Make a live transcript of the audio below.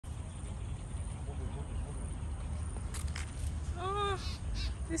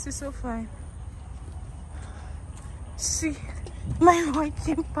This is so fine. See, my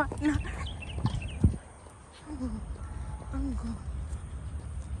working partner. I'm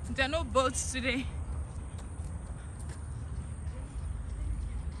good. There are no boats today.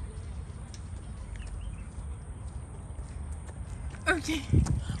 Okay.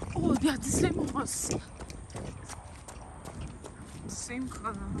 Oh, they are the same horse. Same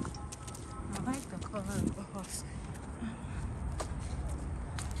color. I like the color of the horse.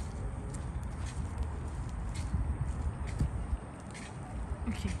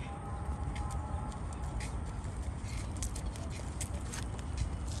 Okay.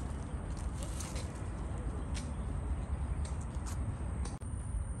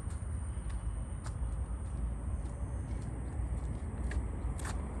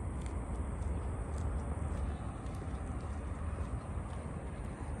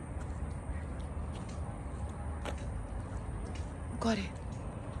 Got it.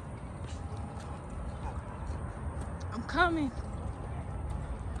 I'm coming.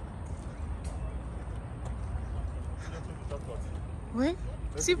 Wait,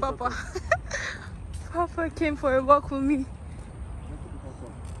 see Papa. Papa came for a walk with me.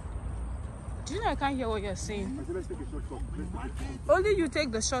 Do you know I can't hear what you're saying? I said, let's take a shortcut. Only you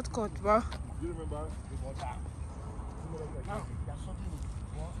take the shortcut, bro. Do you remember?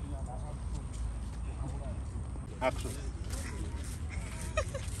 Action.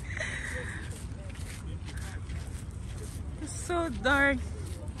 It's so dark.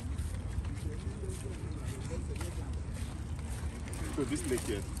 So this lake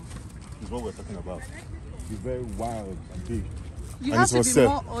here is what we're talking about. It's very wild and big. You And have it's to for be sale.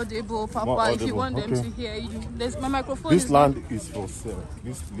 more audible, Papa, More if you audible, want them okay. to hear you. There's my microphone. This is land is for sale.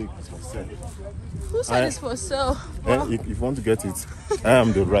 This lake is for sale. Who said it's for sale? If you want to get it, I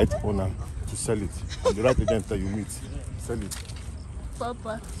am the right owner to sell it. I'm the right agent that you meet. Sell it.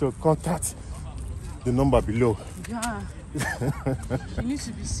 Papa. So contact the number below. Yeah. You need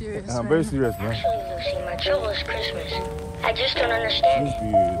to be serious. I'm very serious, man. Actually, Lucy, my trouble is Christmas. I just don't understand it.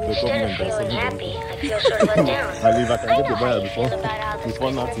 Instead of feeling happy, I feel sort of let down. And if I can I get know the how buyer you feel about all this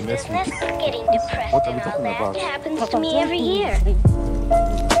before now till next week. business. I'm getting depressed What are we and all talking that. about? It happens to me every year.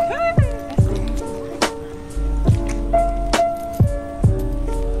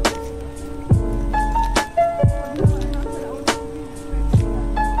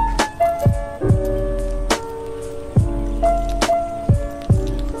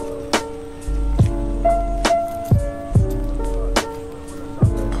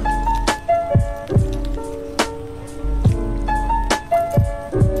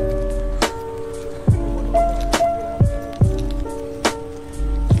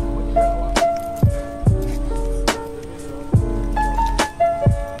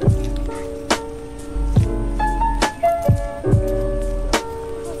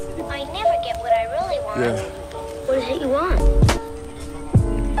 Yeah. What is it you want?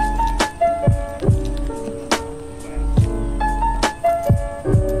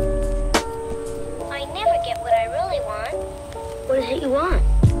 I never get what I really want. What is it you want?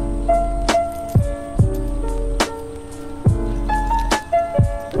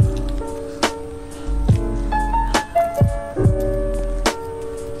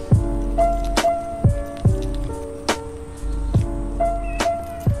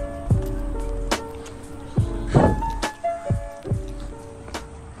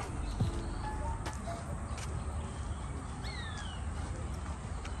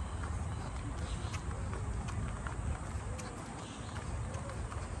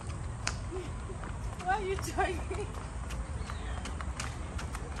 Why are you trying?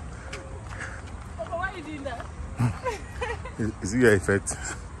 Papa, why are you doing that? Is it your effect?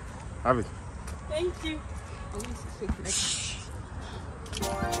 Have it. Thank you. I need to fake like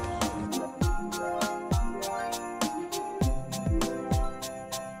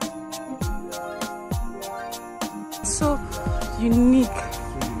so unique.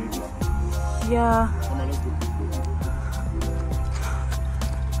 Yeah. Come on, let's go.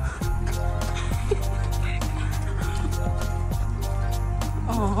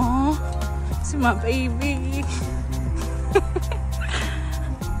 Oh, see my baby.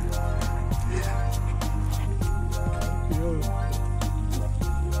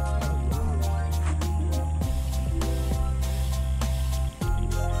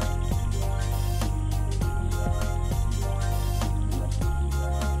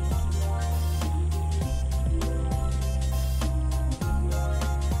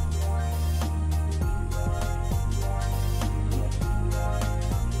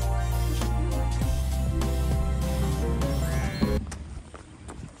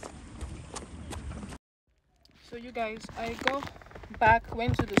 So you guys, I got back,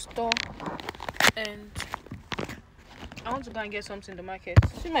 went to the store, and I want to go and get something in the market.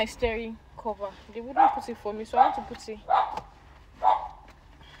 See my steering cover, they wouldn't put it for me, so I want to put it.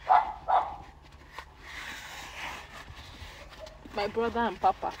 My brother and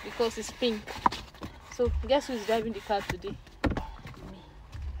Papa, because it's pink. So guess who is driving the car today? Me.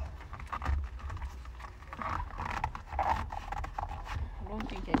 I don't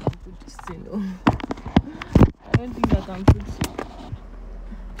think I can put this thing on. I don't think I can put it.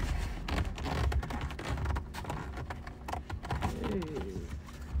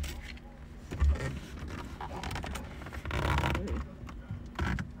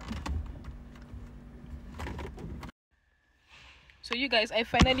 So you guys, I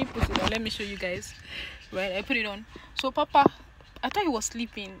finally put it on. Let me show you guys. Right, I put it on. So Papa, I thought he was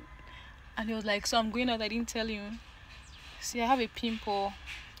sleeping, and he was like, so I'm going out, I didn't tell him. See, I have a pimple.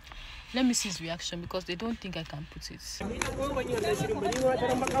 Let me see his reaction, because they don't think I can put it.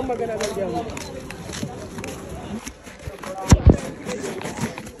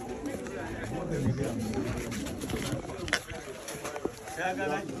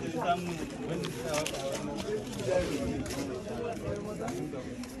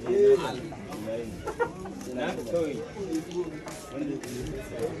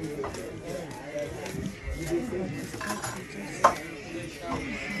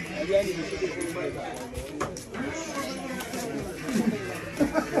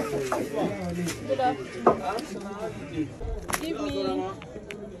 Give me.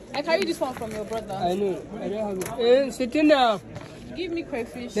 I carry this one from your brother. I know. I don't have it. Sitting down. Give me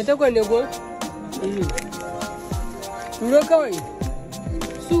crayfish. Let go and go. Look away.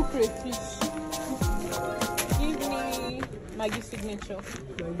 Two crayfish. Give me Maggie signature.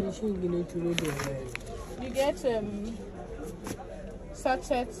 Maggie signature. You get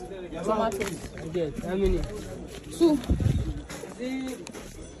sachet tomatoes. I get how many? 2.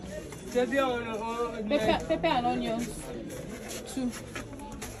 Pepper. Pepper and onions. 2.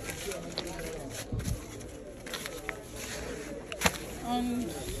 And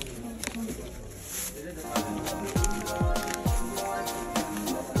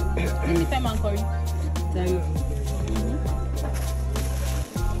give me thyme and curry.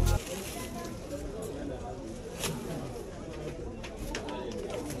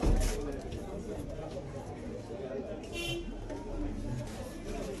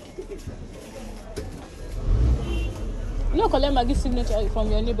 You don't collect Maggie signature from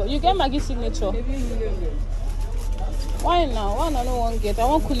your neighbor. You get Maggie signature. Why now? Why I don't want get? I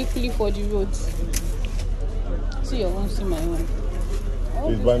want kuli for the road. See your own, see my own.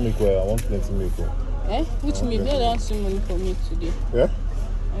 Please buy milk. I want plenty milk. Eh? Which milk? They don't see money for milk today. Yeah?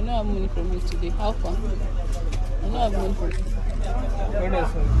 I don't have money for milk today. How come? I don't have money for milk.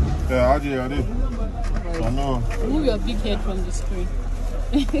 Yeah, I did. I know. Move your big head from the screen.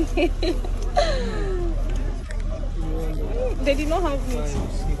 They did not have meat.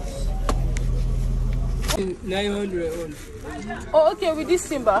 900. Oh, okay, with this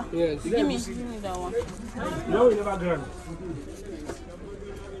Simba. Yes. Give me that one. No, we never done.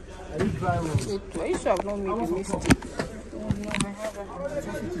 Wait, are you sure I've not made a mistake?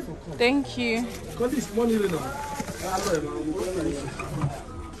 Thank you.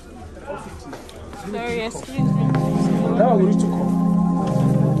 Sorry, excuse me. Now we need to come.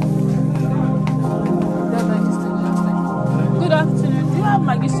 Good afternoon. Do you have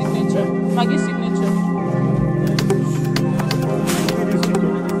Maggie signature? Maggie signature.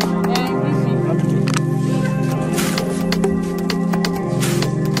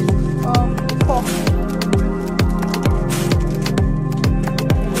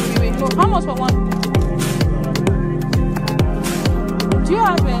 Wait. No, how much for one? Do you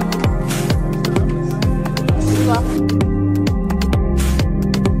have sugar?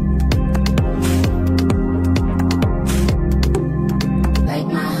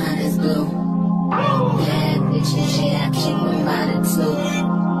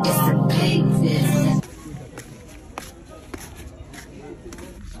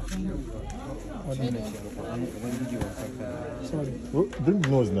 Well, drink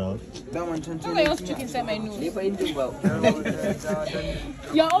nose now. I want to check inside my nose.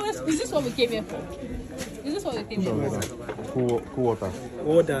 You're always. Is this what we came here for? Is this what we came here for? Cool water.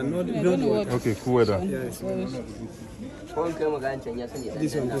 Water, not water. Okay, cool weather. Yes.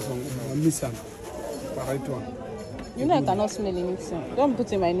 This one. Miss some. Right one. You know I cannot smell anything. Don't put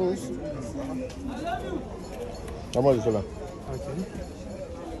it in my nose. How much is it? Okay.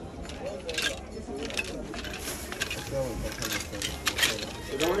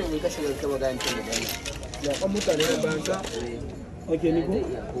 Okay, Nico.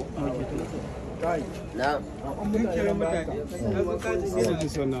 Now, So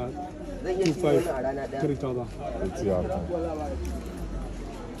this one 3,000.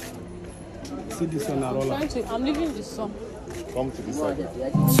 See this one roller. I'm leaving this song. Come to this side.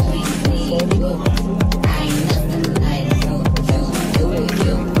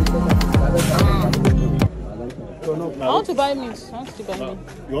 I want to buy meat. I want to buy meat.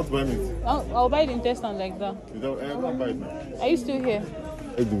 You want to buy meat? I'll buy it in intestine like that. You don't buy it now. Are you still here?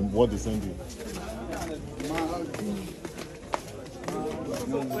 What they send you?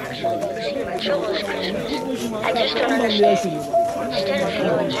 Chola's Christmas. I just don't understand. Instead of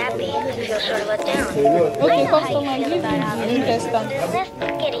feeling happy, I feel sort of let down. Okay, customer, give me intestine. Enough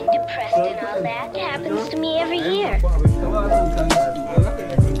getting depressed and all that. It happens to me every year.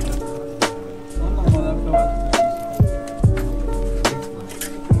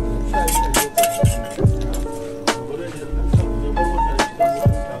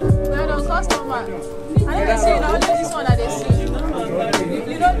 Well done, customer. I never see now, only this one that they see. If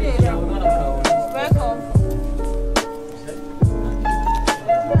you don't get welcome.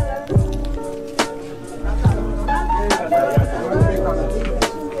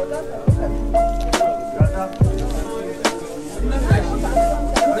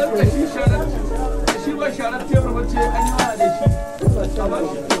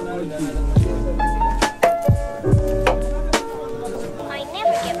 I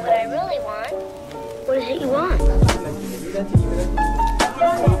never get what I really want. What is it you want?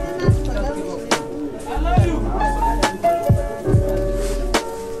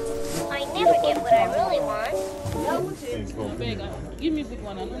 I never get what I really want. Give me good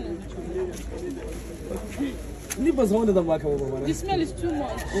one, I don't know which one. The smell is too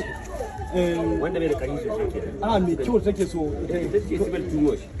much. wanda bai da ƙarfi sosai kenan. Me kyau take so. Ita ce smell too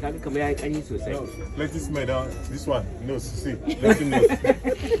much. Kaga kamar yayi ƙarfi sosai. Let this smell down. This one. No, see. Let him know.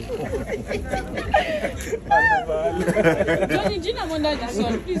 Johnny, Gina, I'm under this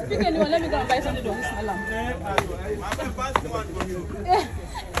one. Please pick anyone. Let me go and buy something to smell them.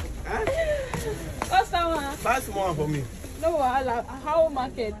 Customer. Buy some one for me. No, how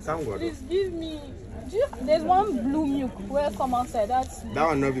market? Please give me. There's one blue milk where come outside. That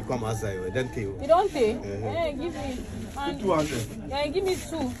one not be come outside. Don't pay. You don't pay? Yeah, give me. And 200. Yeah, give me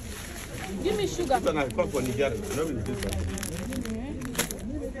 2. Give me sugar. This one I come from Nigeria. No be this one.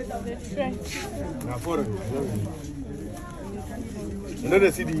 Now for it. You know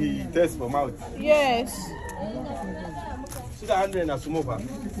they see the test for mouth. Yes. See the 100 and some over.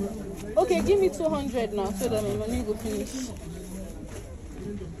 Okay, give me 200 now so that my money will finish.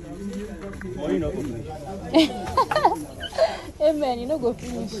 Money not go finish. Hey man, you know go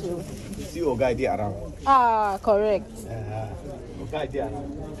finish. So. See your guy there around. Ah, correct. Your guy there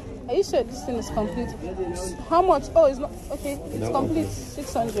around. Are you sure this thing is complete? How much? Oh, it's not. Okay, it's complete.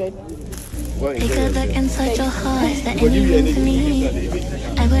 600. Take a look inside your heart. Is there anything for me?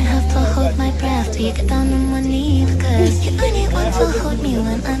 I would have to hold my breath till you get down on one knee. Because you only want to hold me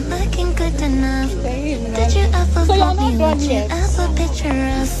when I'm looking good enough. Did you ever hold me? Would you ever picture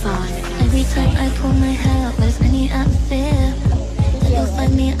us? Every time I pull my hair out with any outfit, you'll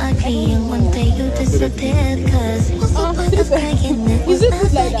find me ugly and one day you disappear. Because what's the point of crying? It was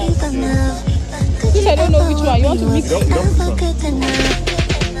never even enough. Since I don't know which one, you want to mix it? Ever good enough?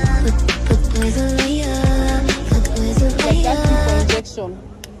 With a layer, with a Like that thing for layer. injection.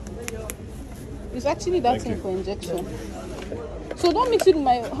 It's actually that thing for injection. So don't mix it with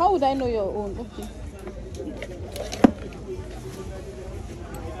my. How would I know your own? Okay.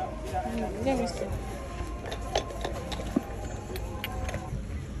 Let me see.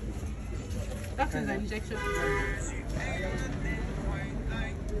 That is the injection.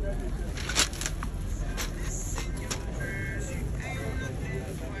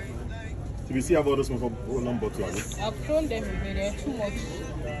 Did you see about those one for number 2? I've thrown them away. They're too much.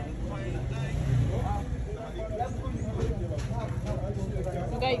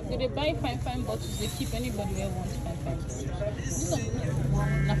 Okay, do they buy fine bottles? They keep anybody who wants fine bottles. This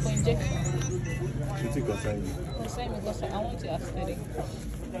one, not for injection. You think consign me? Consign me because I want the aesthetic.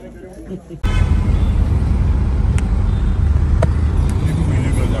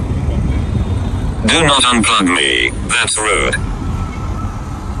 Do not unplug me. That's rude.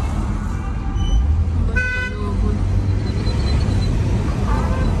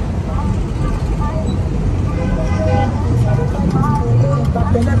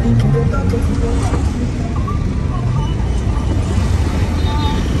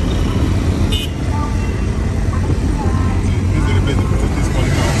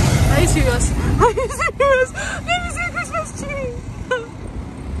 Are you serious? Are you serious? Let me see a Christmas tree.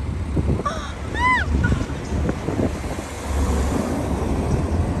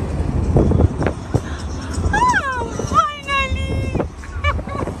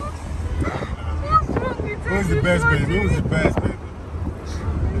 best, baby. Who's the best, baby?